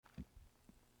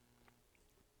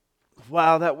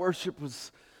Wow, that worship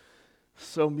was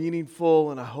so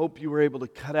meaningful, and I hope you were able to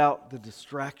cut out the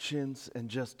distractions and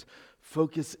just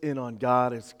focus in on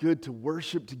God. It's good to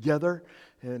worship together,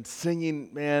 and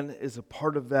singing, man, is a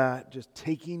part of that. Just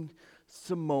taking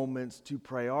some moments to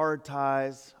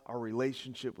prioritize our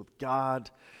relationship with God.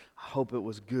 I hope it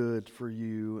was good for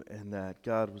you and that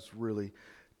God was really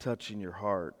touching your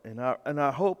heart. And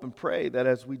I hope and pray that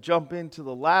as we jump into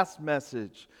the last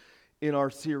message in our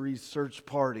series, Search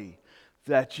Party,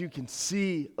 that you can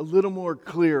see a little more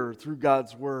clear through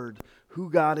God's Word who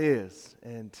God is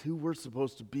and who we're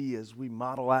supposed to be as we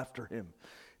model after Him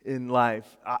in life.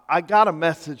 I got a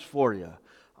message for you.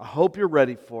 I hope you're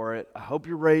ready for it. I hope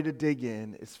you're ready to dig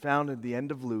in. It's found at the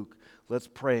end of Luke. Let's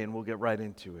pray and we'll get right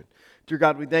into it. Dear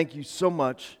God, we thank you so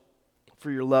much for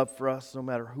your love for us. No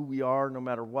matter who we are, no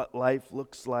matter what life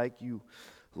looks like, you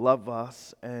love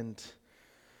us. And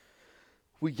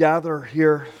we gather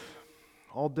here,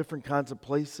 all different kinds of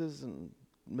places, in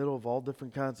the middle of all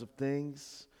different kinds of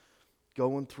things,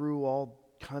 going through all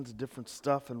kinds of different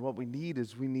stuff. And what we need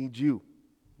is we need you.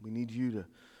 We need you to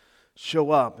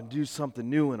show up and do something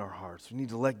new in our hearts. We need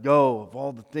to let go of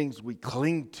all the things we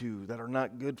cling to that are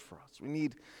not good for us. We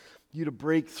need you to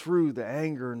break through the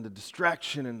anger and the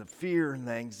distraction and the fear and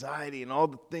the anxiety and all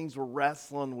the things we're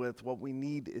wrestling with. What we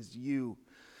need is you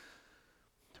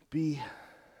to be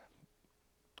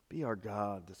our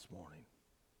God this morning.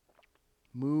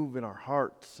 Move in our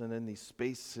hearts and in these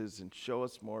spaces and show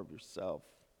us more of yourself.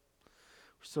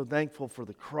 We're so thankful for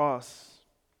the cross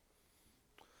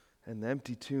and the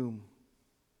empty tomb,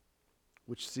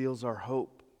 which seals our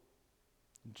hope.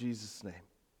 In Jesus' name,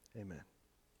 amen.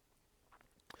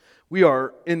 We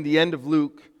are in the end of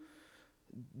Luke,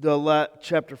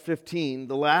 chapter 15,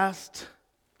 the last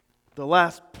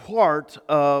part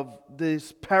of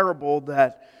this parable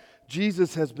that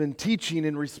Jesus has been teaching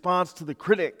in response to the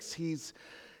critics. He's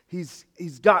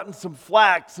gotten some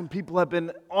flack. Some people have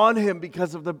been on him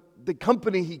because of the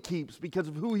company he keeps, because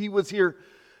of who he was here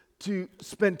to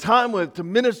spend time with, to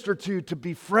minister to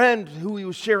befriend, who he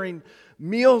was sharing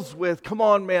meals with. Come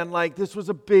on, man, like this was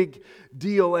a big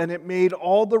deal, and it made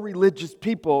all the religious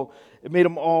people, it made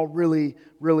them all really,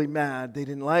 really mad. They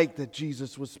didn't like that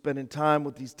Jesus was spending time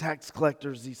with these tax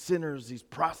collectors, these sinners, these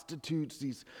prostitutes,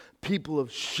 these people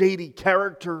of shady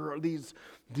character, these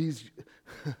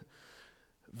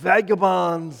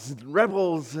vagabonds and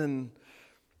rebels,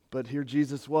 but here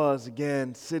Jesus was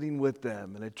again sitting with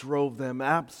them, and it drove them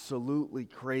absolutely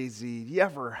crazy. Do you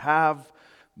ever have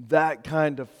that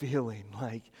kind of feeling?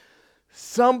 Like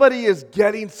somebody is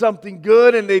getting something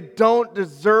good and they don't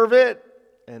deserve it,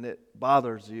 and it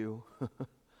bothers you.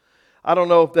 I don't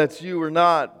know if that's you or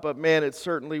not, but man, it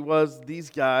certainly was these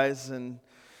guys and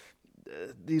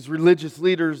these religious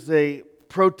leaders. They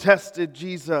protested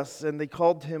Jesus and they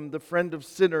called him the friend of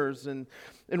sinners, and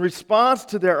in response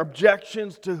to their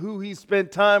objections to who he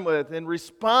spent time with, in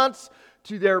response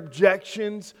to their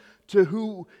objections to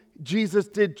who Jesus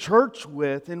did church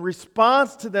with, in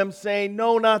response to them saying,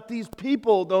 no, not these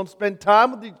people, don't spend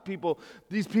time with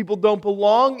these people don't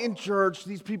belong in church,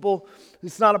 these people,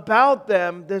 it's not about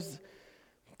them,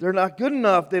 they're not good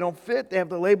enough, they don't fit, they have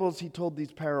the labels. He told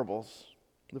these parables.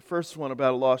 The first one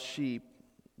about a lost sheep,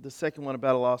 the second one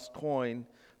about a lost coin,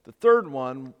 the third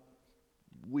one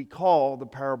we call the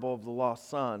parable of the lost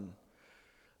son,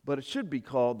 but it should be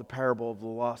called the parable of the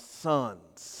lost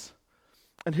sons.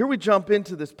 And here we jump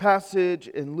into this passage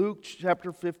in Luke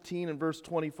chapter 15 and verse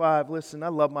 25. Listen, I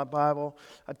love my Bible.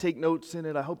 I take notes in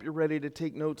it. I hope you're ready to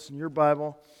take notes in your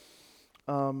Bible.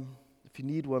 If you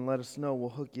need one, let us know. We'll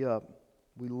hook you up.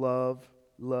 We love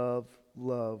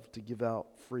to give out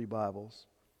free Bibles.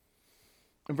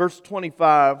 In verse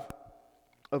 25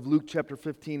 of Luke chapter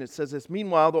 15, it says this: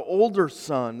 meanwhile, the older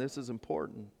son, this is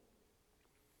important.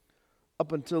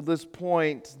 Up until this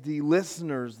point, the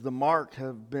listeners, the mark,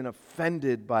 have been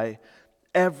offended by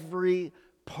every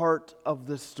part of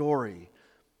the story.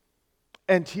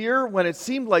 And here, when it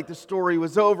seemed like the story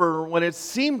was over, when it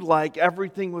seemed like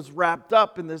everything was wrapped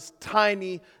up in this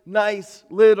tiny, nice,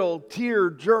 little,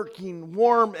 tear-jerking,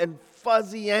 warm and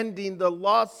fuzzy ending, the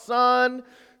lost son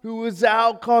who was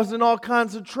out causing all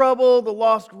kinds of trouble, the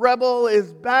lost rebel,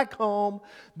 is back home.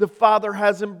 The father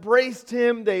has embraced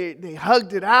him. They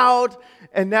hugged it out,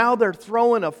 and now they're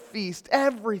throwing a feast.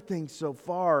 Everything so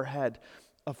far had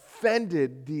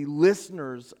offended the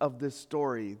listeners of this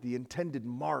story, the intended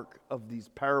mark of these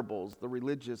parables, the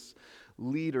religious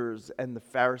leaders and the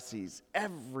Pharisees.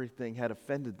 Everything had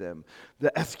offended them.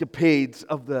 The escapades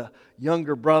of the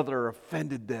younger brother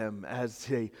offended them as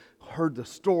they heard the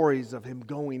stories of him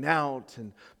going out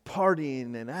and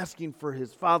partying and asking for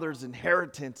his father's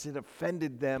inheritance. It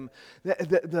offended them.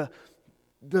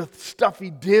 The stuff he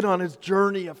did on his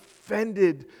journey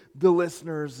offended the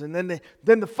listeners. And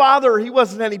then the father, he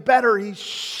wasn't any better. He's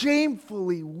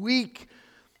shamefully weak.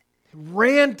 He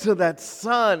ran to that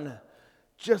son,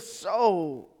 just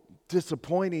so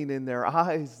disappointing in their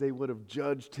eyes. They would have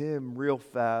judged him real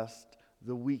fast.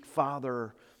 The weak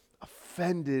father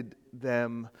offended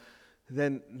them.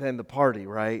 Then the party,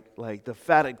 right? Like the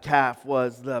fatted calf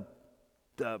was the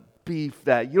beef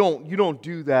that you don't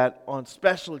do that on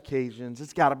special occasions.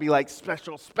 It's got to be like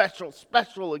special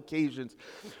occasions.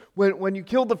 When you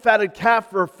killed the fatted calf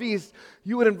for a feast,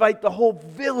 you would invite the whole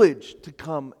village to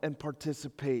come and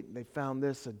participate. And they found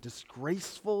this a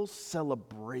disgraceful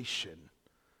celebration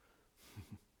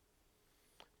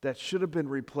that should have been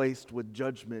replaced with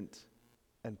judgment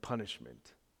and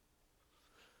punishment.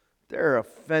 They're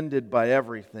offended by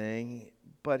everything.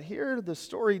 But here the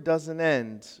story doesn't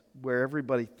end where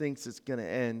everybody thinks it's going to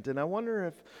end. And I wonder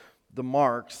if the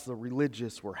Marks, the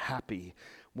religious, were happy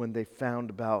when they found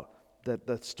about that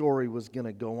the story was going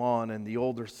to go on. And the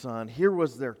older son, here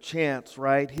was their chance,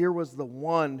 right? Here was the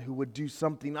one who would do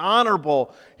something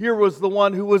honorable. Here was the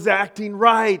one who was acting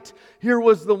right. Here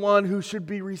was the one who should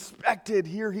be respected.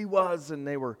 Here he was, and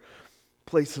they were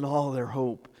placing all their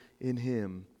hope in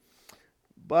him.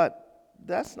 But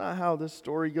that's not how this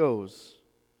story goes.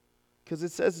 Because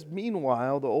it says,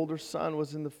 meanwhile, the older son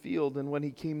was in the field, and when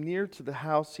he came near to the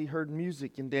house, he heard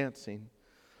music and dancing.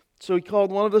 So he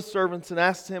called one of the servants and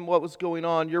asked him what was going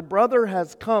on. Your brother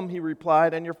has come, he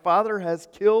replied, and your father has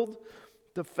killed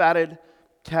the fatted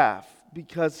calf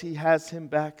because he has him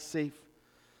back safe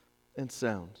and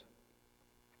sound.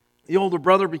 The older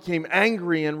brother became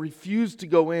angry and refused to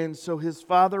go in, so his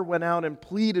father went out and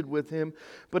pleaded with him.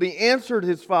 But he answered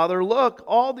his father, look,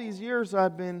 all these years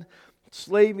I've been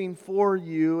slaving for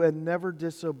you and never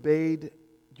disobeyed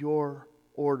your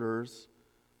orders.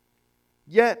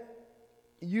 Yet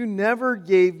you never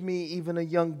gave me even a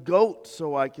young goat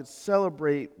so I could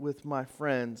celebrate with my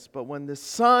friends. But when this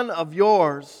son of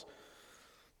yours,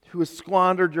 who has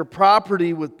squandered your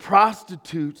property with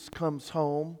prostitutes, comes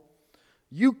home,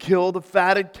 you kill the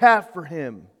fatted calf for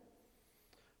him.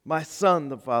 My son,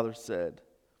 the father said,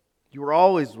 you are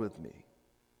always with me.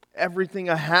 Everything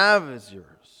I have is yours.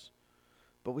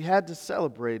 But we had to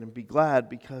celebrate and be glad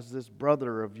because this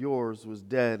brother of yours was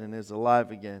dead and is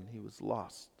alive again. He was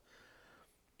lost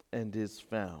and is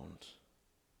found.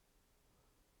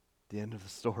 The end of the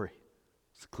story.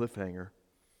 It's a cliffhanger.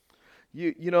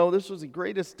 You know, this was the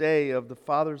greatest day of the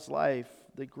father's life,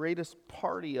 the greatest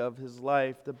party of his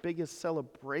life, the biggest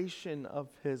celebration of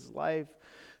his life.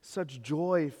 Such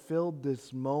joy filled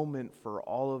this moment for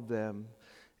all of them.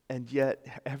 And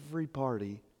yet, every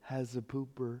party has a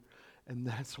pooper. And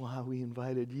that's why we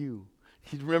invited you.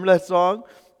 You remember that song?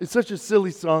 It's such a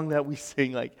silly song that we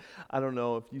sing. Like, I don't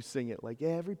know if you sing it. Like,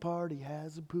 every party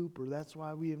has a pooper. That's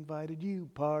why we invited you.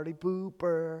 Party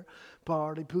pooper,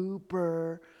 party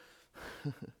pooper.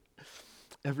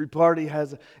 Every party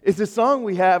has it's a song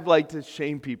we have like to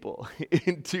shame people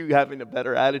into having a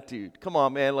better attitude. Come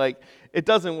on, man, like it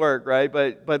doesn't work, right?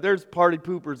 But there's party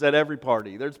poopers at every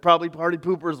party. There's probably party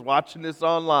poopers watching this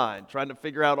online, trying to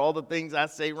figure out all the things I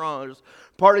say wrong. There's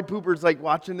party poopers like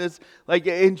watching this like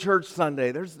in church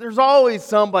Sunday. There's always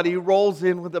somebody who rolls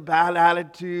in with a bad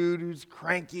attitude, who's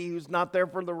cranky, who's not there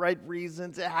for the right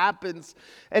reasons. It happens.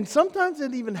 And sometimes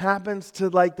it even happens to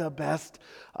like the best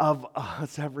of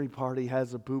us. Every party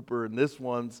has a pooper, and this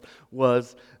one's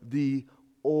was the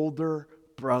older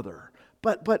brother.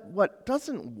 But what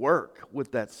doesn't work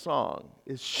with that song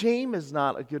is shame is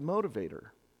not a good motivator.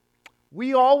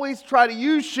 We always try to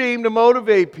use shame to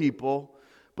motivate people,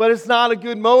 but it's not a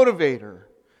good motivator.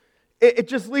 It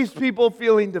just leaves people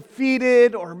feeling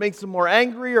defeated or makes them more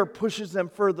angry or pushes them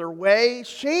further away.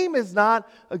 Shame is not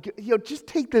a good, just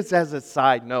take this as a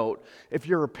side note if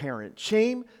you're a parent.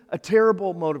 Shame, a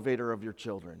terrible motivator of your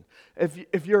children.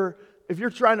 If you're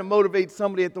trying to motivate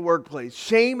somebody at the workplace,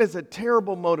 shame is a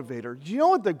terrible motivator. Do you know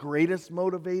what the greatest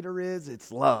motivator is?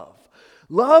 It's love.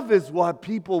 Love is what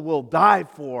people will die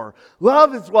for.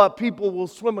 Love is what people will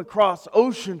swim across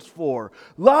oceans for.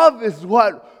 Love is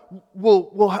what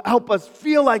will help us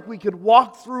feel like we could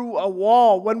walk through a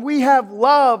wall. When we have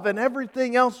love and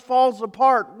everything else falls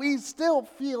apart, we still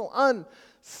feel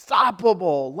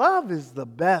unstoppable. Love is the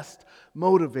best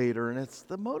motivator, and it's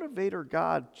the motivator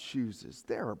God chooses.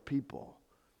 There are people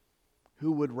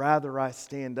who would rather I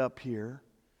stand up here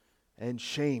and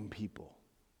shame people.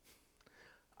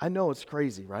 I know it's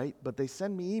crazy, right? But they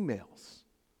send me emails.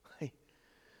 Hey,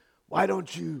 why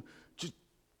aren't you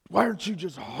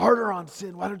just harder on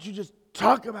sin? Why don't you just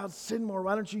talk about sin more?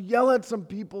 Why don't you yell at some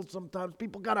people sometimes?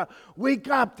 People got to wake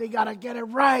up. They got to get it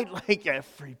right. Like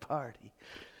every party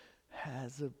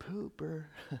has a pooper.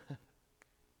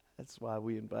 That's why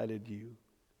we invited you.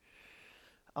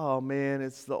 Oh man,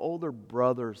 it's the older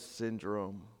brother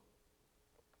syndrome.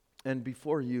 And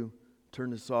before you turn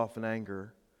this off in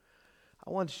anger, I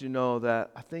want you to know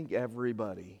that I think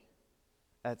everybody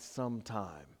at some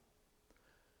time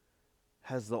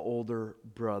has the older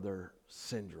brother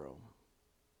syndrome.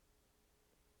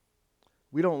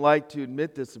 We don't like to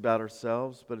admit this about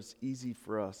ourselves, but it's easy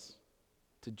for us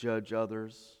to judge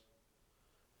others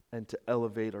and to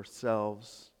elevate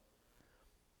ourselves,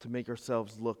 to make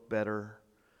ourselves look better,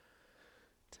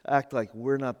 to act like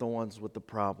we're not the ones with the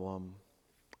problem.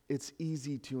 It's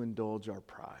easy to indulge our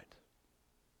pride.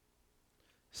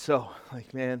 So,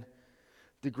 man,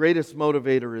 the greatest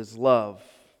motivator is love.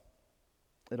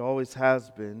 It always has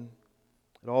been.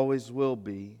 It always will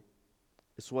be.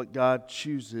 It's what God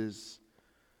chooses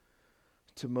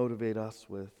to motivate us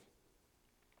with.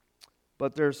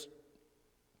 But there's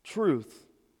truth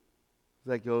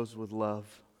that goes with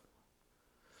love.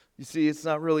 You see, it's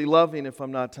not really loving if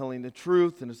I'm not telling the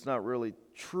truth, and it's not really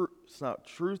true. It's not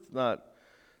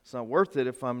worth it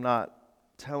if I'm not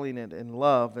telling it in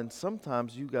love. And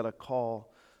sometimes you got to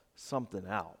call something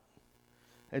out.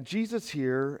 And Jesus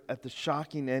here, at the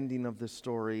shocking ending of this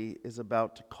story, is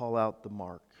about to call out the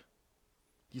mark.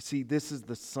 You see, this is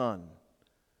the Son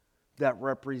that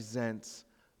represents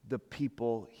the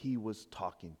people he was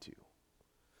talking to.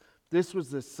 This was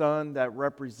the Son that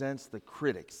represents the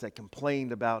critics that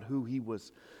complained about who he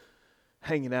was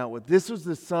hanging out with. This was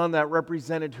the Son that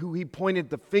represented who he pointed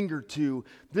the finger to.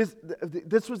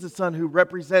 This was the Son who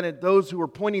represented those who were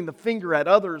pointing the finger at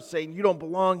others, saying, "You don't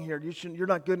belong here. You're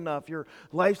not good enough. Your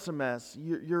life's a mess.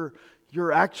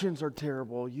 Your actions are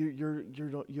terrible.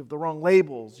 You have the wrong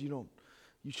labels. You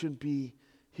shouldn't be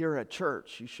here at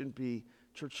church.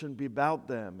 Church shouldn't be about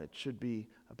them. It should be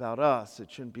about us.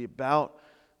 It shouldn't be about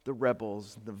the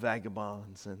rebels, the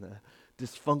vagabonds, and the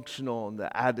dysfunctional, and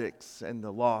the addicts, and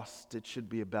the lost. It should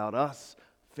be about us,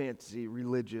 fancy,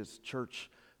 religious,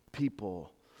 church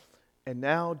people." And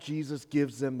now Jesus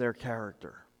gives them their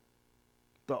character,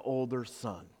 the older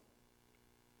son.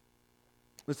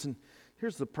 Listen,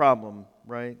 here's the problem,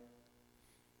 right?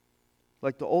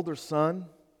 Like the older son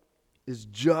is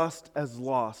just as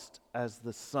lost as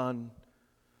the son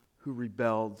who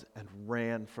rebelled and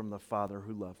ran from the father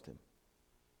who loved him.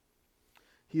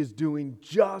 He is doing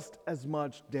just as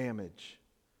much damage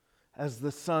as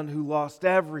the son who lost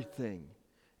everything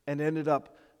and ended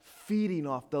up feeding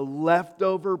off the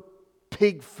leftover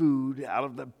pig food out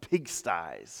of the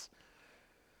pigsties.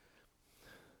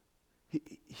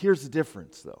 Here's the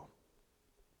difference, though.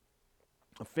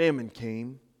 A famine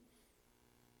came,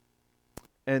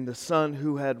 and the son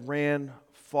who had ran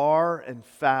far and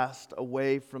fast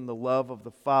away from the love of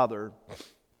the father,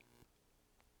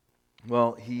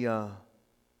 well, he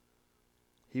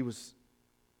was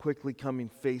quickly coming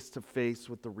face to face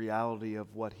with the reality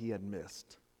of what he had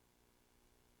missed.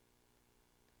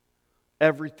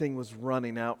 Everything was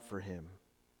running out for him.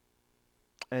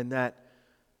 And that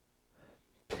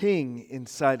ping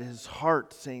inside his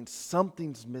heart saying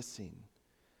something's missing.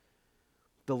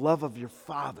 The love of your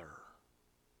father,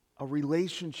 a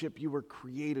relationship you were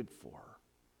created for,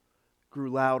 grew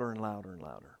louder and louder and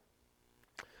louder.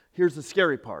 Here's the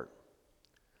scary part.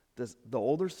 The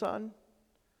older son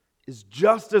is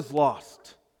just as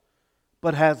lost,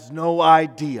 but has no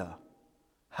idea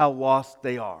how lost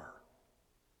they are.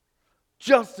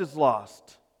 Just as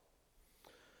lost.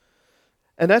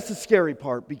 And that's the scary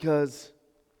part because,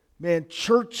 man,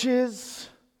 churches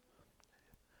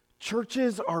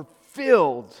are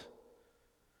filled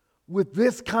with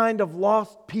this kind of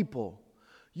lost people.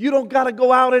 You don't got to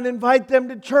go out and invite them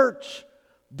to church.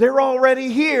 They're already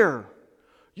here.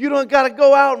 You don't got to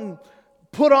go out and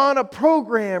put on a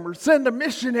program or send a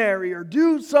missionary or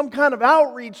do some kind of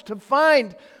outreach to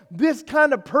find this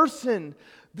kind of person.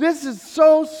 This is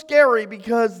so scary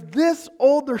because this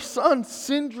older son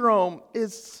syndrome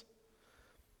it's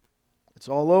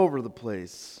all over the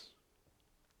place.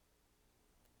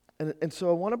 And so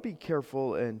I want to be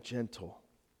careful and gentle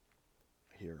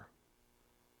here.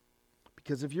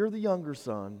 Because if you're the younger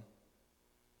son,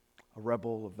 a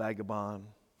rebel, a vagabond,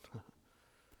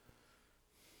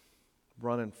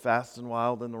 running fast and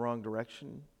wild in the wrong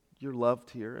direction, you're loved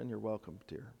here and you're welcomed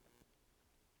here.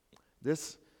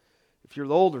 If you're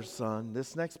the older son,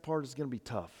 this next part is going to be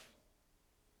tough.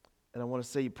 And I want to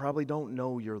say you probably don't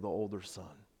know you're the older son.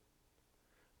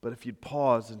 But if you'd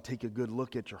pause and take a good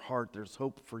look at your heart, there's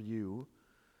hope for you.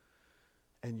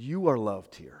 And you are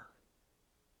loved here.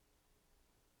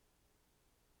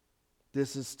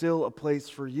 This is still a place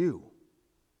for you.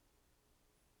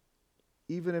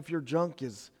 Even if your junk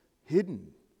is hidden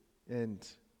and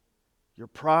your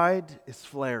pride is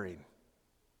flaring.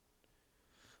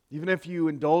 Even if you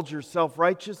indulge your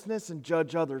self-righteousness and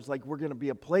judge others, like we're going to be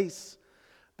a place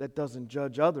that doesn't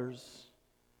judge others.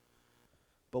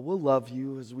 But we'll love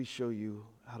you as we show you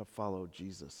how to follow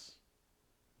Jesus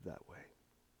that way.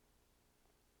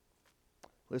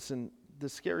 Listen, the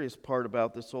scariest part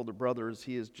about this older brother is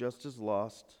he is just as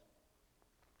lost,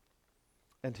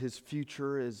 and his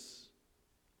future is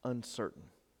uncertain.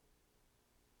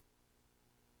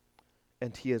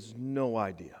 And he has no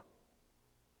idea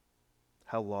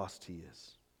how lost he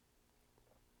is.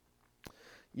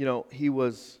 You know, he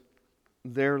was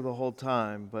there the whole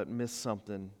time, but missed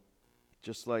something.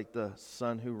 Just like the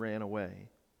son who ran away,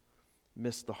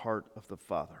 missed the heart of the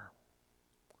Father.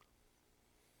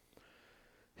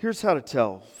 Here's how to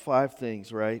tell. 5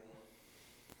 things, right?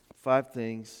 5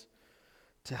 things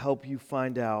to help you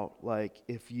find out, like,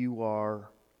 if you are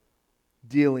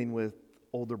dealing with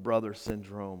older brother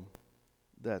syndrome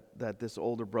that this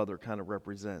older brother kind of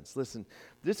represents. Listen,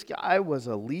 this guy was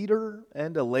a leader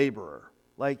and a laborer.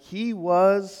 Like, he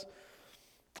was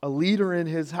a leader in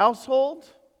his household,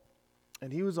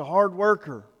 and he was a hard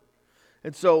worker.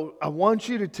 And so I want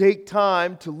you to take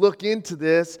time to look into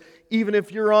this, even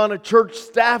if you're on a church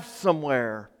staff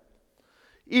somewhere,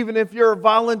 even if you're a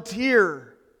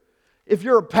volunteer, if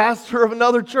you're a pastor of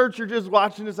another church, you're just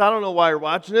watching this. I don't know why you're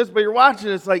watching this, but you're watching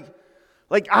this like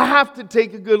I have to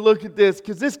take a good look at this,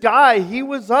 because this guy, he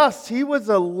was us. He was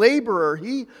a laborer.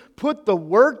 He put the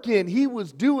work in. He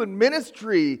was doing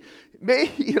ministry.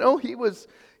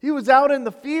 He was out in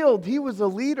the field. He was a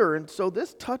leader. And so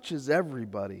this touches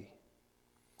everybody.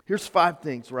 Here's 5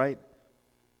 things, right?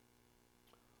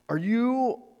 Are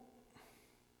you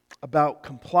about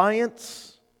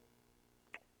compliance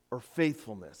or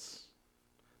faithfulness?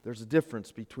 There's a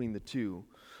difference between the two.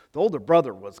 The older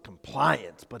brother was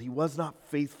compliant, but he was not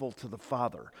faithful to the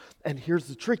father. And here's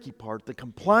the tricky part. The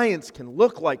compliance can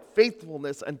look like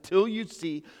faithfulness until you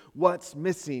see what's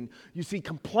missing. You see,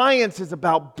 compliance is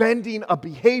about bending a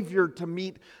behavior to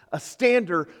meet a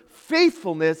standard.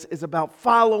 Faithfulness is about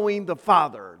following the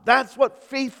Father. That's what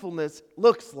faithfulness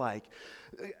looks like.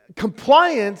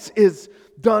 Compliance is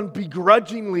done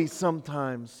begrudgingly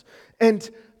sometimes, and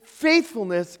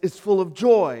faithfulness is full of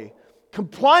joy.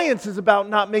 Compliance is about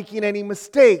not making any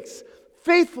mistakes.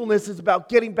 Faithfulness is about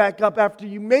getting back up after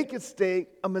you make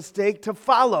a mistake to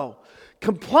follow.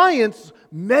 Compliance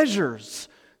measures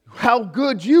how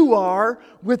good you are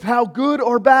with how good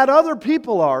or bad other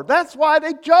people are. That's why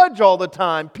they judge all the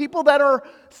time. People that are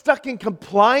stuck in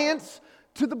compliance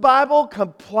to the Bible,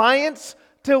 compliance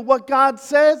to what God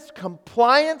says,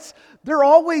 compliance, they're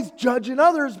always judging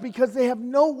others because they have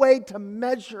no way to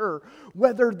measure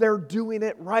whether they're doing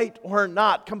it right or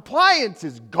not. Compliance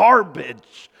is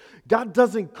garbage. God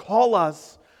doesn't call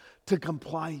us to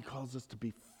comply. He calls us to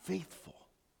be faithful.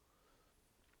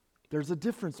 There's a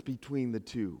difference between the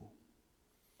two.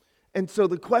 And so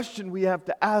the question we have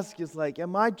to ask is like,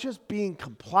 am I just being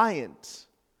compliant?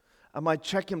 Am I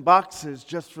checking boxes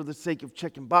just for the sake of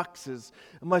checking boxes?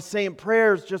 Am I saying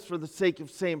prayers just for the sake of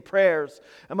saying prayers?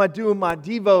 Am I doing my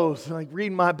devos, like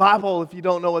reading my Bible, if you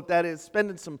don't know what that is?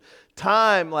 Spending some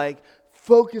time like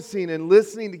focusing and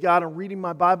listening to God and reading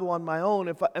my Bible on my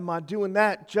own. Am I doing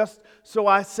that just so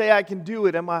I say I can do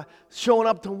it? Am I showing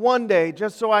up to one day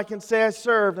just so I can say I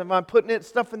served? Am I putting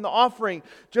stuff in the offering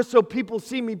just so people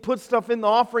see me put stuff in the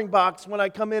offering box when I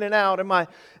come in and out? Am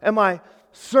I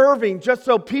serving just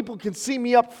so people can see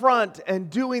me up front and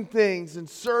doing things and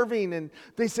serving, and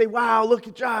they say, wow, look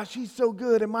at Josh, he's so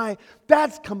good.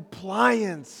 That's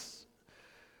compliance.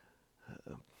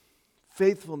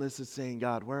 Faithfulness is saying,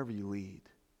 God, wherever you lead,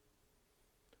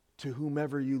 to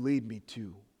whomever you lead me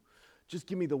to, just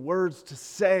give me the words to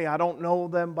say. I don't know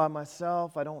them by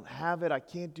myself. I don't have it. I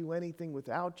can't do anything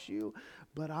without you.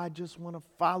 But I just want to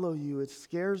follow you. It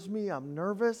scares me. I'm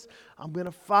nervous. I'm going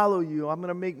to follow you. I'm going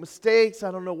to make mistakes.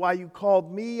 I don't know why you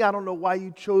called me. I don't know why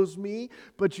you chose me.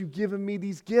 But you've given me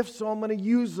these gifts, so I'm going to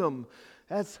use them.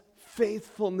 That's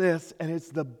faithfulness, and it's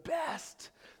the best.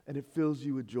 And it fills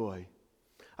you with joy.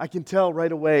 I can tell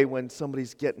right away when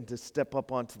somebody's getting to step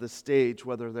up onto the stage,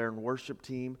 whether they're in worship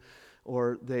team,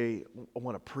 or they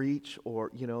want to preach,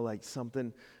 or, like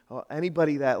something.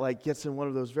 Anybody that like gets in one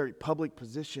of those very public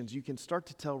positions, you can start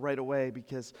to tell right away,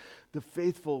 because the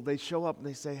faithful, they show up and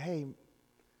they say, hey,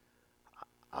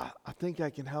 I think I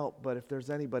can help, but if there's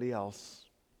anybody else,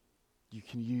 you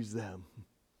can use them.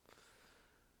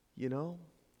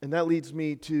 And that leads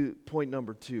me to point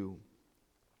number 2.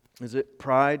 Is it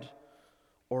pride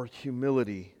or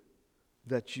humility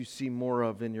that you see more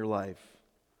of in your life?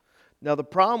 Now, the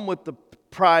problem with the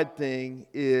pride thing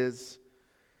is,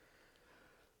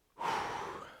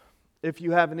 if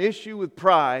you have an issue with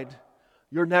pride,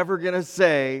 you're never going to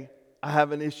say, I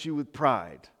have an issue with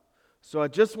pride. So I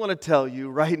just want to tell you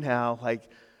right now,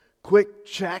 quick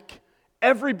check.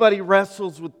 Everybody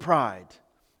wrestles with pride.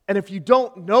 And if you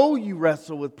don't know you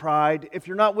wrestle with pride, if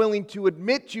you're not willing to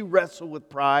admit you wrestle with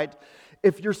pride,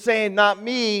 if you're saying, not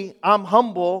me, I'm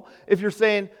humble, if you're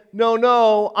saying,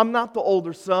 no, I'm not the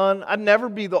older son, I'd never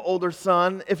be the older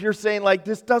son, if you're saying,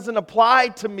 this doesn't apply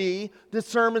to me, this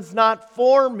sermon's not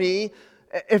for me,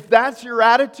 if that's your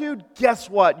attitude, guess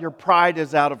what? Your pride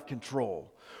is out of control.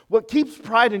 What keeps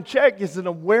pride in check is an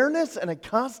awareness and a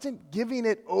constant giving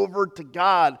it over to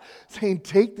God, saying,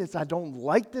 take this, I don't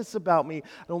like this about me.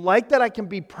 I don't like that I can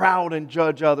be proud and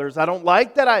judge others. I don't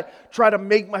like that I try to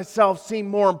make myself seem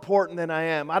more important than I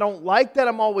am. I don't like that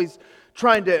I'm always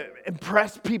trying to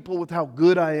impress people with how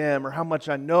good I am, or how much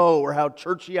I know, or how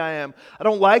churchy I am. I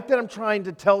don't like that I'm trying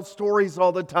to tell stories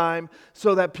all the time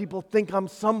so that people think I'm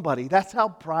somebody. That's how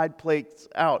pride plays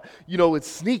out. It's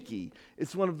sneaky.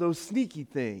 It's one of those sneaky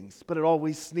things, but it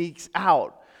always sneaks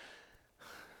out.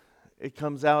 It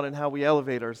comes out in how we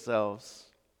elevate ourselves.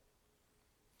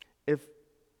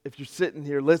 If you're sitting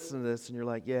here listening to this and you're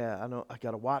like, yeah, I know I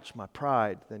got to watch my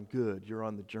pride, then good, you're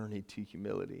on the journey to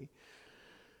humility.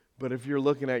 But if you're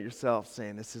looking at yourself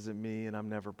saying, this isn't me and I'm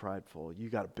never prideful,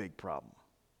 you got a big problem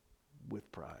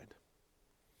with pride.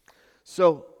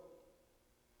 So,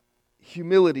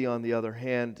 humility, on the other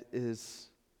hand,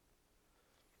 is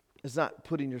not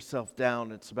putting yourself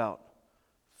down. It's about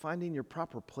finding your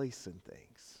proper place in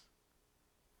things.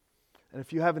 And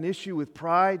if you have an issue with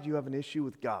pride, you have an issue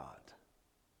with God.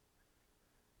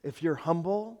 If you're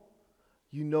humble,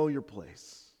 you know your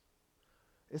place.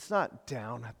 It's not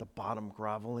down at the bottom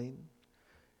groveling.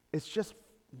 It's just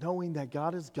knowing that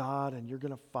God is God and you're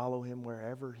going to follow Him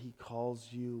wherever He calls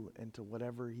you and to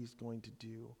whatever He's going to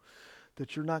do.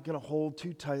 That you're not going to hold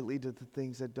too tightly to the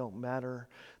things that don't matter.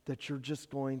 That you're just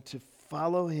going to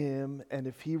follow Him, and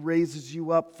if He raises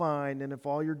you up, fine. And if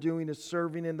all you're doing is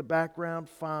serving in the background,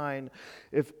 fine.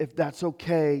 If that's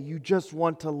okay. You just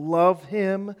want to love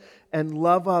Him and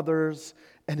love others,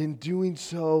 and in doing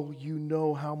so, you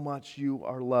know how much you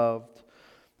are loved.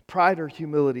 Pride or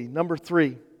humility. Number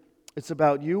 3, it's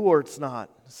about you or it's not.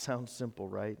 It sounds simple,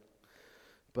 right?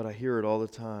 But I hear it all the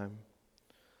time.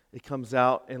 It comes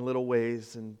out in little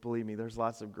ways, and believe me, there's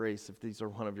lots of grace if these are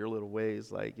one of your little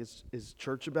ways. Is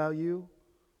church about you,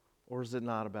 or is it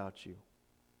not about you?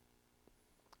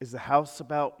 Is the house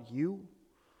about you,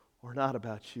 or not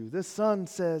about you? This son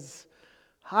says,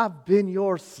 I've been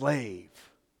your slave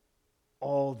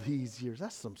all these years.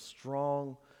 That's some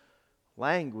strong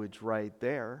language right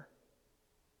there.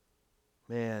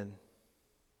 Man,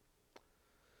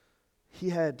 he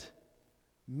had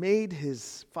made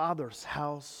his father's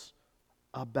house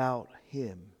about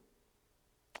him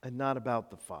and not about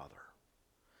the father.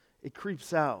 It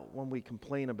creeps out when we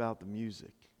complain about the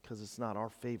music because it's not our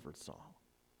favorite song.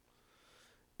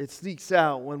 It sneaks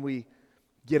out when we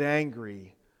get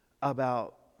angry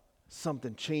about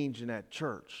something changing at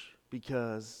church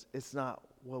because it's not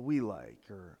what we like,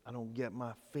 or I don't get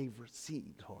my favorite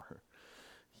seat, or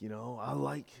I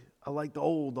like the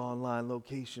old online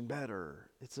location better.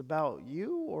 It's about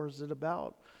you, or is it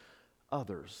about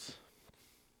others?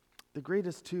 The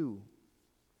greatest two.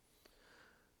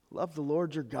 Love the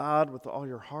Lord your God with all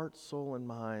your heart, soul, and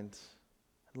mind,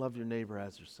 and love your neighbor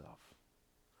as yourself.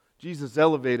 Jesus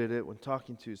elevated it when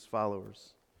talking to his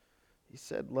followers. He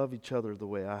said, love each other the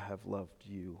way I have loved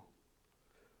you.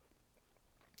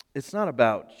 It's not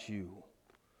about you.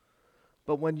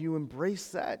 But when you embrace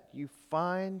that, you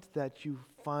find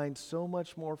so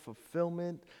much more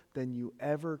fulfillment than you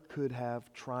ever could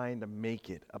have trying to make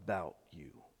it about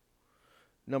you.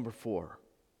 Number 4,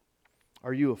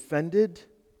 are you offended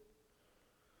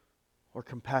or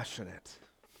compassionate?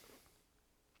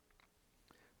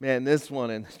 Man, this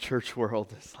one in the church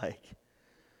world is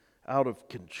out of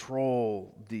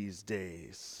control these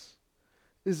days.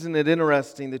 Isn't it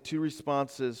interesting, the two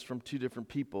responses from two different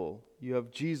people? You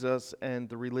have Jesus and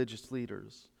the religious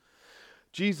leaders.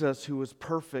 Jesus, who was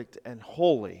perfect and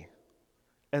holy,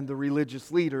 and the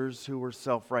religious leaders who were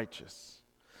self-righteous.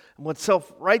 And when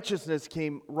self-righteousness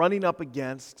came running up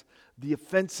against the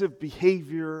offensive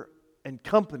behavior and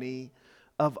company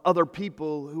of other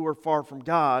people who were far from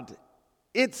God,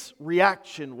 its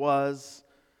reaction was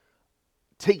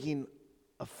taking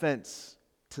offense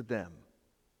to them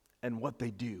and what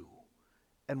they do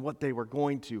and what they were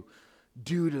going to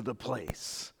do to the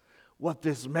place, what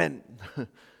this meant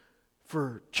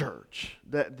for church,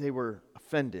 that they were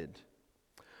offended.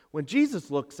 When Jesus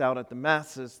looks out at the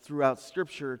masses throughout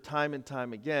Scripture time and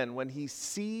time again, when he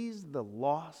sees the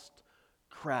lost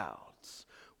crowds,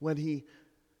 when he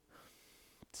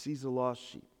sees a lost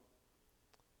sheep,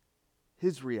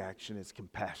 his reaction is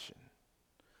compassion.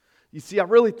 You see, I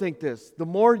really think this: the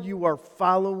more you are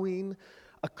following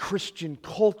a Christian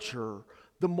culture,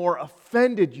 the more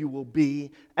offended you will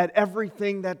be at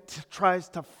everything that tries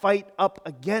to fight up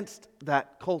against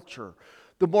that culture.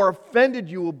 The more offended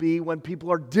you will be when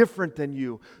people are different than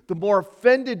you. The more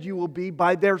offended you will be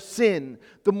by their sin.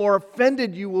 The more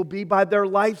offended you will be by their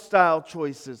lifestyle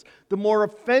choices. The more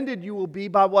offended you will be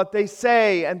by what they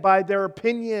say and by their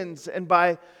opinions and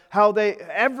by how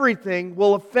everything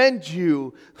will offend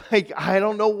you. Like, I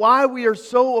don't know why we are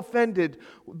so offended.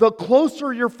 The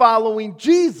closer you're following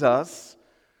Jesus,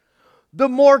 the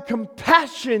more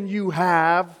compassion you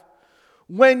have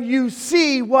when you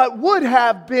see what would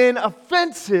have been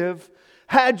offensive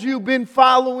had you been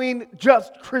following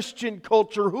just Christian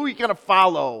culture. Who are you going to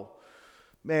follow?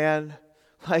 Man,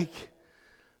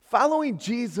 following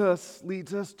Jesus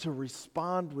leads us to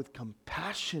respond with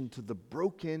compassion to the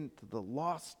broken, to the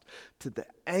lost, to the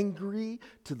angry,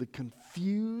 to the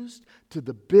confused, to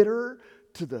the bitter,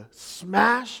 to the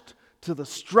smashed, to the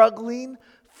struggling.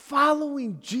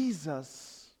 Following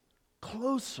Jesus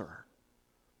closer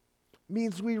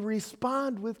means we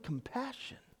respond with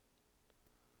compassion.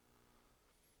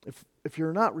 If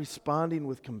you're not responding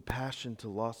with compassion to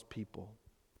lost people,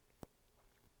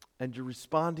 and you're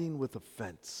responding with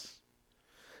offense,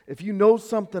 if you know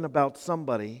something about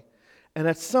somebody, and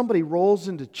that somebody rolls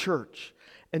into church,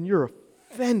 and you're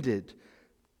offended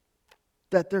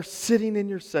that they're sitting in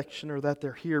your section or that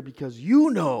they're here because you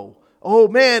know, oh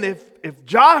man, if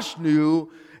Josh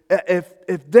knew,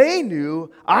 if they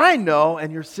knew, I know,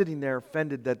 and you're sitting there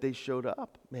offended that they showed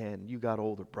up, man, you got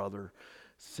older brother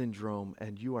syndrome,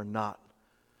 and you are not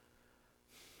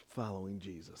following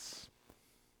Jesus.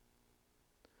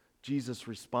 Jesus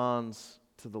responds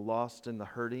to the lost and the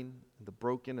hurting, and the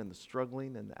broken and the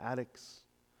struggling and the addicts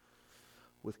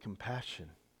with compassion.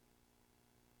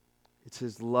 It's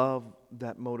his love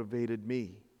that motivated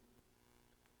me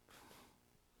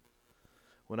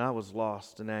when I was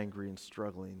lost and angry and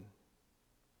struggling.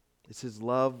 It's his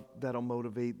love that'll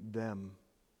motivate them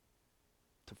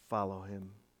to follow him.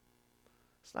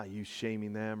 It's not you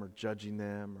shaming them or judging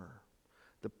them or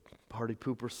the party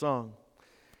pooper song.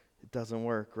 It doesn't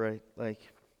work, right?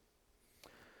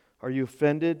 Are you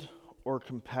offended or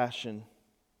compassion?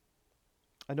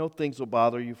 I know things will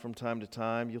bother you from time to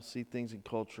time. You'll see things in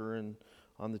culture and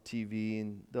on the TV,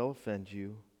 and they'll offend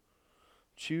you.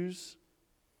 Choose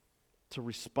to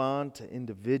respond to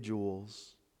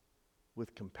individuals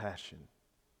with compassion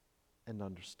and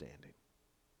understanding.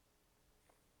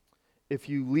 If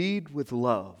you lead with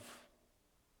love,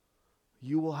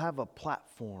 you will have a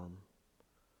platform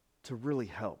to really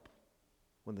help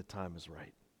when the time is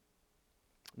right.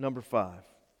 Number 5,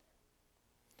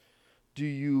 do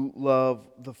you love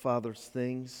the Father's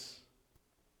things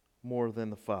more than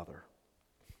the Father?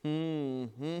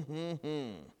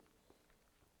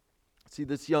 See,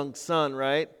 this young son,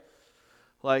 right?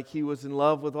 He was in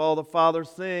love with all the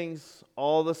Father's things,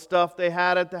 all the stuff they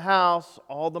had at the house,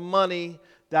 all the money.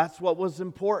 That's what was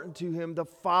important to him. The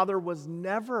Father was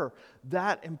never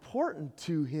that important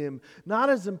to him. Not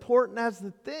as important as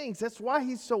the things. That's why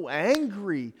he's so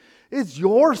angry. It's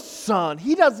your son.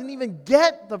 He doesn't even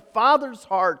get the Father's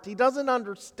heart. He doesn't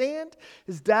understand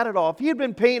his dad at all. If he had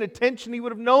been paying attention, he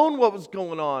would have known what was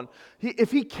going on.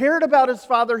 If he cared about his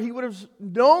father, he would have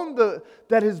known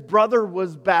that his brother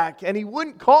was back. And he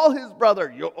wouldn't call his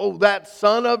brother, oh, that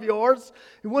son of yours.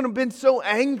 He wouldn't have been so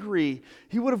angry.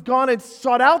 He would have gone and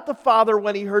sought out the father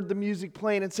when he heard the music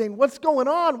playing and saying, what's going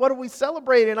on? What are we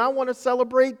celebrating? I want to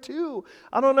celebrate too.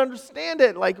 I don't understand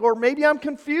it. Or maybe I'm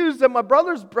confused that my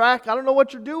brother's back. I don't know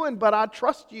what you're doing, but I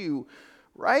trust you.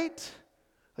 Right?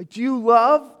 Do you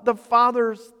love the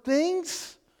Father's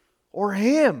things or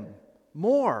him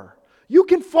more? You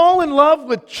can fall in love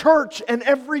with church and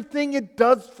everything it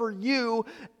does for you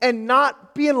and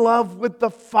not be in love with the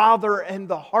Father and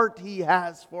the heart he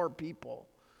has for people.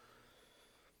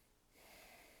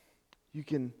 You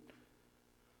can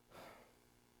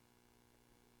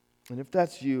And if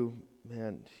that's you,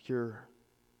 man, you're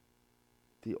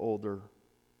the older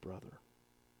brother.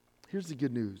 Here's the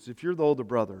good news. If you're the older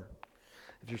brother,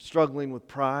 if you're struggling with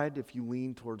pride, if you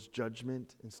lean towards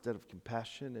judgment instead of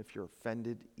compassion, if you're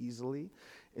offended easily,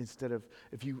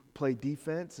 if you play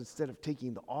defense instead of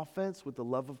taking the offense with the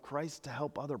love of Christ to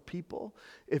help other people,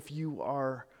 if you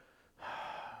are,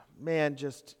 man,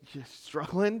 just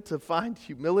struggling to find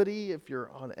humility, if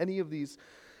you're on any of these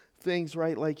things,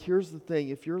 right? Like, here's the thing.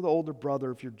 If you're the older brother,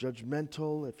 if you're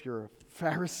judgmental, if you're a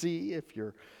Pharisee, if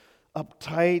you're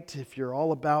uptight, if you're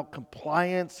all about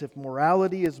compliance, if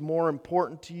morality is more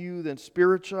important to you than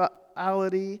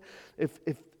spirituality,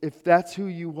 if that's who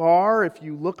you are, if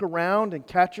you look around and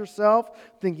catch yourself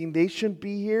thinking they shouldn't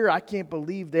be here, I can't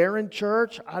believe they're in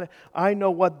church, I know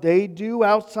what they do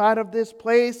outside of this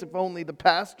place, if only the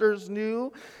pastors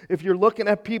knew. If you're looking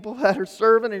at people that are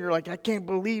serving and you're like, I can't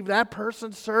believe that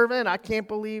person's serving, I can't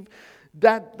believe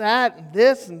that,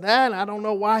 this and that, I don't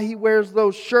know why he wears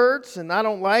those shirts, and I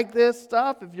don't like this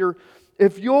stuff.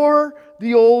 If you're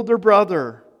the older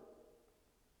brother,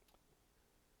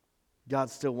 God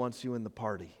still wants you in the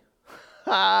party.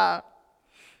 Man,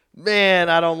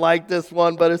 I don't like this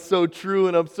one, but it's so true,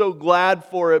 and I'm so glad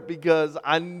for it because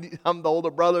I'm the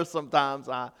older brother sometimes.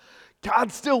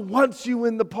 God still wants you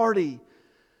in the party.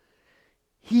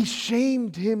 He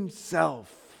shamed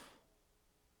himself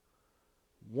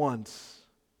once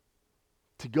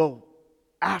to go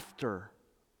after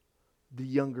the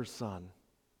younger son,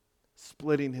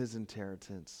 splitting his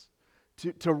inheritance,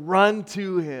 to run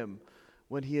to him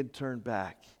when he had turned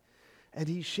back. And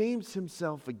he shames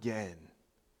himself again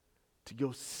to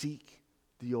go seek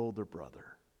the older brother.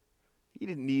 He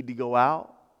didn't need to go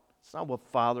out. It's not what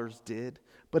fathers did.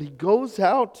 But he goes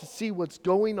out to see what's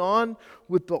going on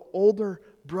with the older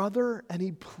brother, and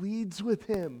he pleads with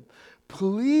him,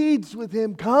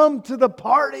 come to the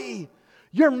party.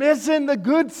 You're missing the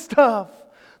good stuff.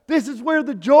 This is where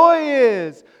the joy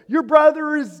is. Your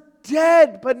brother is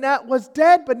dead, but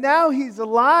now he's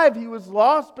alive. He was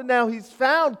lost, but now he's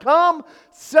found. Come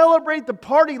celebrate the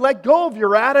party. Let go of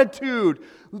your attitude.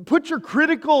 Put your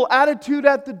critical attitude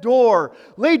at the door.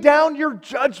 Lay down your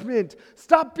judgment.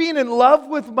 Stop being in love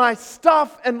with my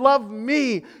stuff and love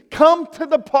me. Come to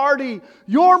the party.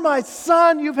 You're my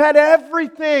son. You've had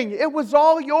everything. It was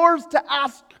all yours to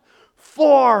ask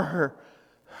for.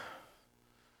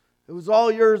 It was all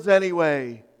yours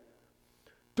anyway.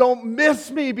 Don't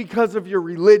miss me because of your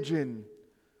religion.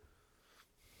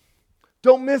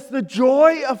 Don't miss the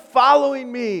joy of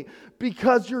following me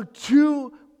because you're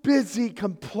too busy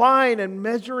complying and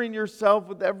measuring yourself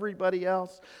with everybody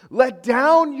else. Let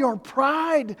down your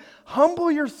pride. Humble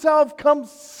yourself. Come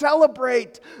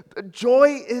celebrate. The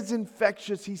joy is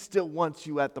infectious. He still wants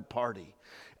you at the party.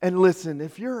 And listen,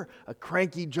 if you're a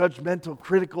cranky, judgmental,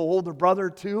 critical older brother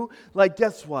too, like,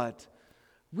 guess what?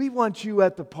 We want you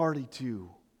at the party too.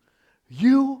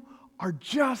 You are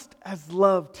just as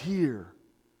loved here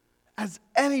as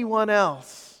anyone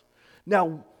else.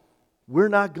 Now, we're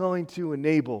not going to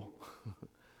enable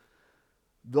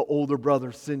the older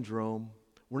brother syndrome.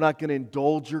 We're not going to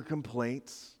indulge your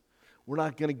complaints. We're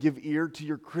not going to give ear to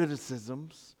your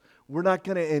criticisms. We're not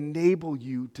going to enable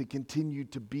you to continue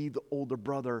to be the older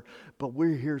brother, but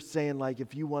we're here saying, like,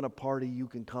 if you want to party, you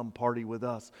can come party with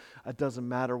us. It doesn't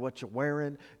matter what you're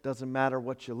wearing. Doesn't matter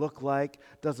what you look like.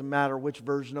 Doesn't matter which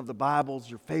version of the Bible is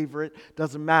your favorite.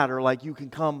 Doesn't matter. Like, you can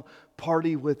come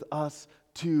party with us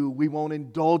too. We won't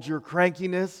indulge your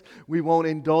crankiness. We won't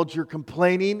indulge your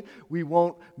complaining. We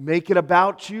won't make it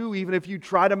about you. Even if you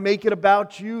try to make it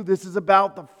about you, this is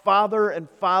about the Father and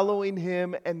following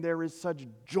Him, and there is such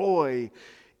joy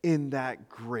in that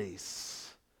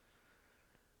grace.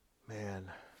 Man,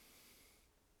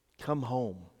 come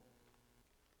home.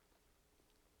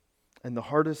 And the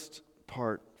hardest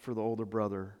part for the older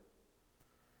brother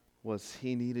was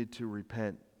he needed to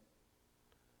repent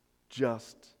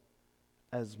just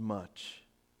as much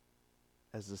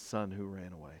as the son who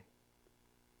ran away.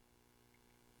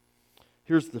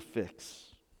 Here's the fix.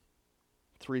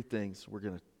 3 things. We're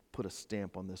going to put a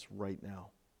stamp on this right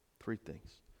now. 3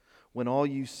 things. When all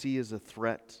you see is a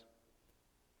threat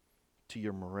to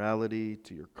your morality,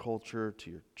 to your culture, to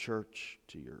your church,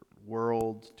 to your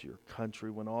world, to your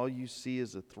country, when all you see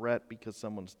is a threat because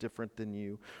someone's different than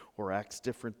you or acts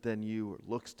different than you or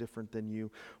looks different than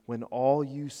you, when all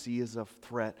you see is a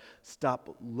threat,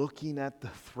 stop looking at the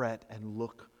threat and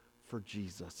look for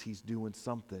Jesus. He's doing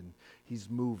something. He's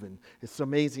moving. It's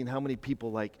amazing how many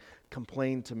people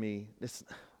complain to me.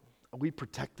 We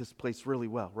protect this place really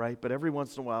well, right? But every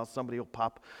once in a while, somebody will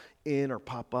pop in or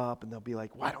pop up, and they'll be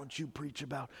like, why don't you preach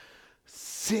about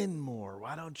sin more?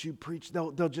 Why don't you preach?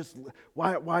 They'll just,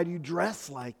 why do you dress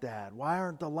like that? Why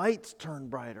aren't the lights turned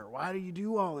brighter? Why do you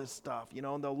do all this stuff?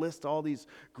 And they'll list all these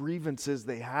grievances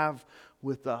they have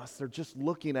with us. They're just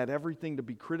looking at everything to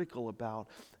be critical about.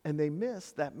 And they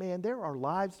miss that, man, there are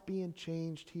lives being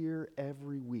changed here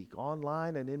every week,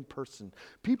 online and in person.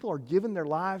 People are giving their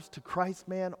lives to Christ,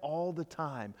 man, all the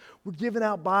time. We're giving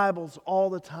out Bibles all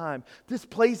the time. This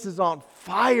place is on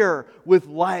fire with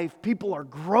life. People are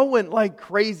growing like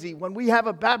crazy. When we have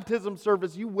a baptism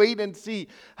service, you wait and see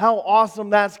how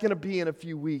awesome that's going to be in a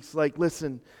few weeks. Like,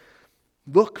 listen,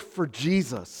 look for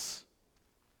Jesus,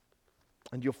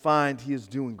 and you'll find He is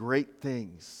doing great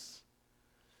things.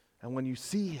 And when you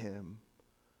see Him,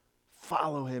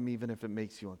 follow Him even if it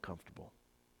makes you uncomfortable.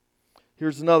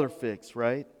 Here's another fix,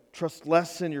 right? Trust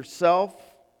less in yourself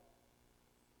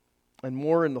and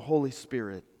more in the Holy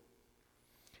Spirit.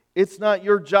 It's not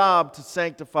your job to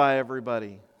sanctify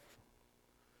everybody.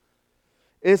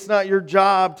 It's not your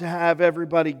job to have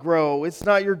everybody grow. It's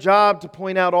not your job to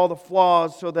point out all the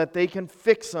flaws so that they can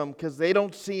fix them because they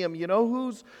don't see them. You know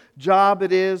whose job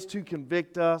it is to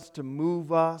convict us, to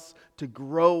move us, to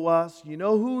grow us? You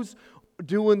know who's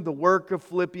doing the work of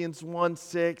Philippians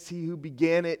 1:6? He who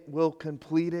began it will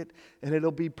complete it, and it'll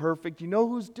be perfect. You know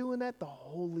who's doing that? The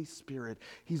Holy Spirit.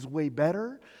 He's way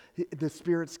better. The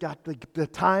Spirit's got the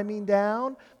timing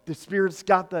down. The Spirit's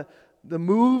got the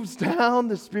moves down.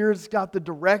 The Spirit's got the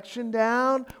direction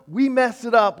down. We mess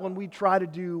it up when we try to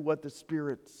do what the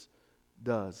Spirit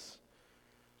does.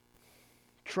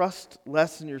 Trust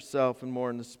less in yourself and more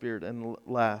in the Spirit. And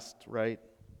last, right?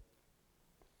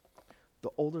 The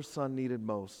older son needed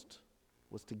most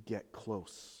was to get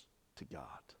close to God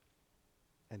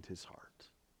and His heart.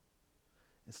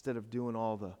 Instead of doing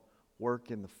all the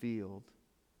work in the field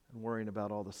and worrying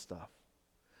about all the stuff.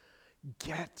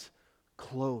 Get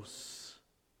close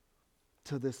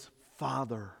to this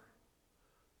Father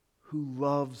who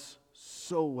loves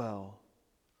so well.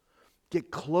 Get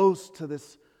close to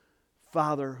this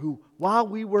Father who, while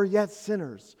we were yet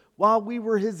sinners, while we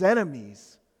were His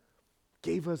enemies,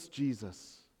 gave us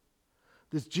Jesus.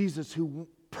 This Jesus who,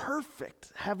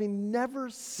 perfect, having never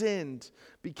sinned,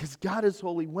 because God is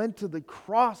holy, went to the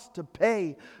cross to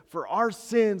pay for our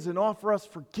sins and offer us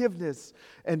forgiveness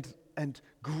and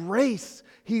grace.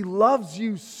 He loves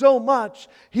you so much.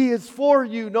 He is for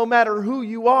you no matter who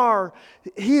you are.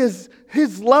 His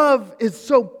love is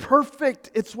so perfect.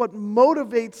 It's what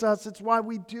motivates us. It's why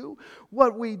we do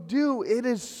what we do. It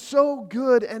is so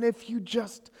good. And if you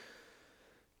just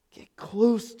get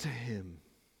close to Him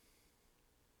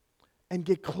and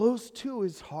get close to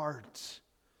His heart,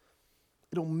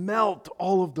 it'll melt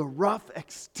all of the rough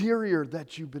exterior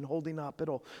that you've been holding up.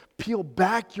 It'll peel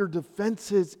back your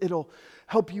defenses. It'll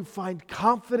help you find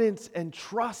confidence and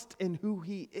trust in who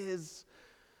He is.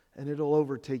 And it'll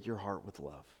overtake your heart with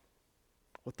love.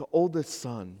 What the oldest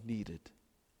son needed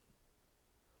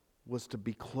was to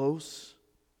be close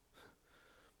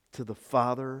to the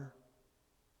Father,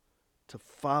 to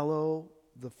follow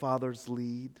the Father's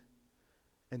lead,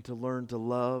 and to learn to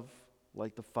love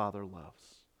like the Father loves.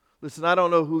 Listen, I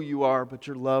don't know who you are, but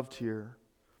you're loved here.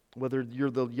 Whether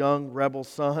you're the young rebel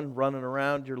son running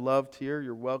around, you're loved here.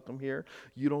 You're welcome here.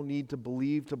 You don't need to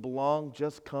believe to belong.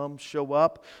 Just come, show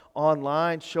up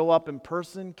online, show up in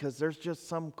person, because there's just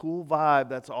some cool vibe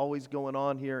that's always going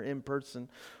on here in person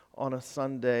on a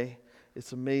Sunday.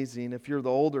 It's amazing. If you're the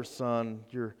older son,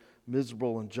 you're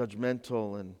miserable and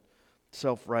judgmental and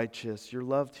self-righteous. You're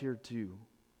loved here too.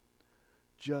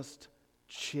 Just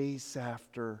chase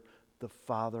after the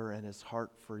Father and His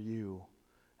heart for you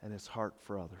and His heart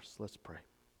for others. Let's pray.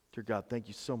 Dear God, thank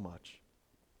you so much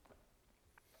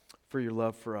for your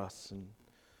love for us. And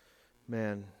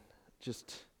man,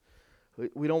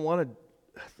 we don't want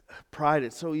to, pride,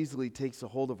 it so easily takes a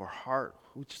hold of our heart.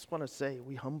 We just want to say,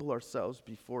 we humble ourselves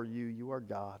before you. You are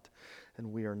God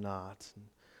and we are not. And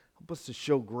help us to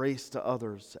show grace to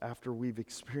others after we've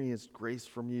experienced grace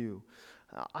from you.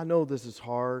 I know this is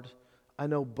hard. I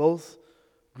know both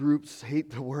groups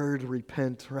hate the word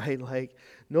repent, right? Like,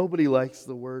 nobody likes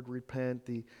the word repent.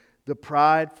 The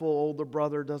prideful older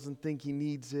brother doesn't think he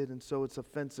needs it, and so it's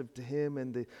offensive to him.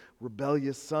 And the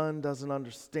rebellious son doesn't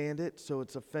understand it, so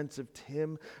it's offensive to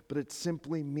him. But it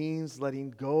simply means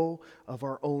letting go of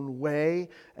our own way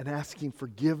and asking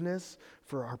forgiveness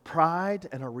for our pride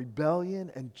and our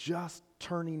rebellion, and just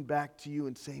turning back to you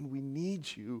and saying, we need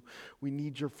you. We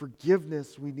need your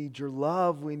forgiveness. We need your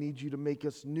love. We need you to make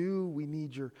us new. We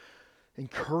need your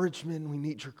encouragement. We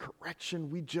need your correction.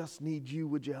 We just need you.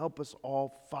 Would you help us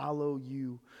all follow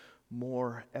you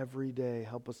more every day.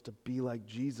 Help us to be like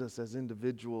Jesus as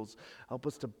individuals. Help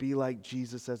us to be like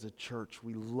Jesus as a church.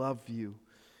 We love you.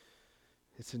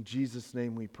 It's in Jesus'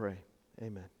 name we pray.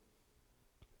 Amen.